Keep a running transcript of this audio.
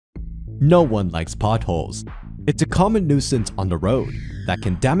No one likes potholes. It's a common nuisance on the road that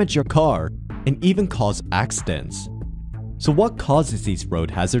can damage your car and even cause accidents. So what causes these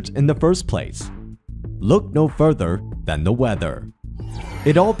road hazards in the first place? Look no further than the weather.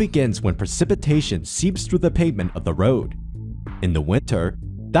 It all begins when precipitation seeps through the pavement of the road. In the winter,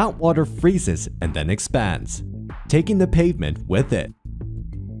 that water freezes and then expands, taking the pavement with it.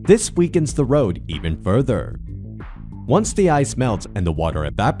 This weakens the road even further. Once the ice melts and the water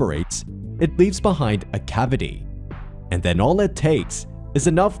evaporates, it leaves behind a cavity. And then all it takes is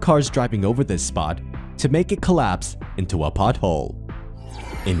enough cars driving over this spot to make it collapse into a pothole.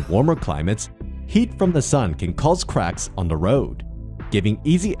 In warmer climates, heat from the sun can cause cracks on the road, giving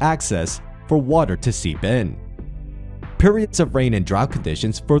easy access for water to seep in. Periods of rain and drought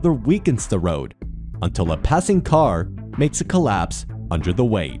conditions further weakens the road until a passing car makes it collapse under the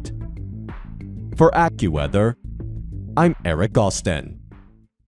weight. For AccuWeather, I'm Eric Austin.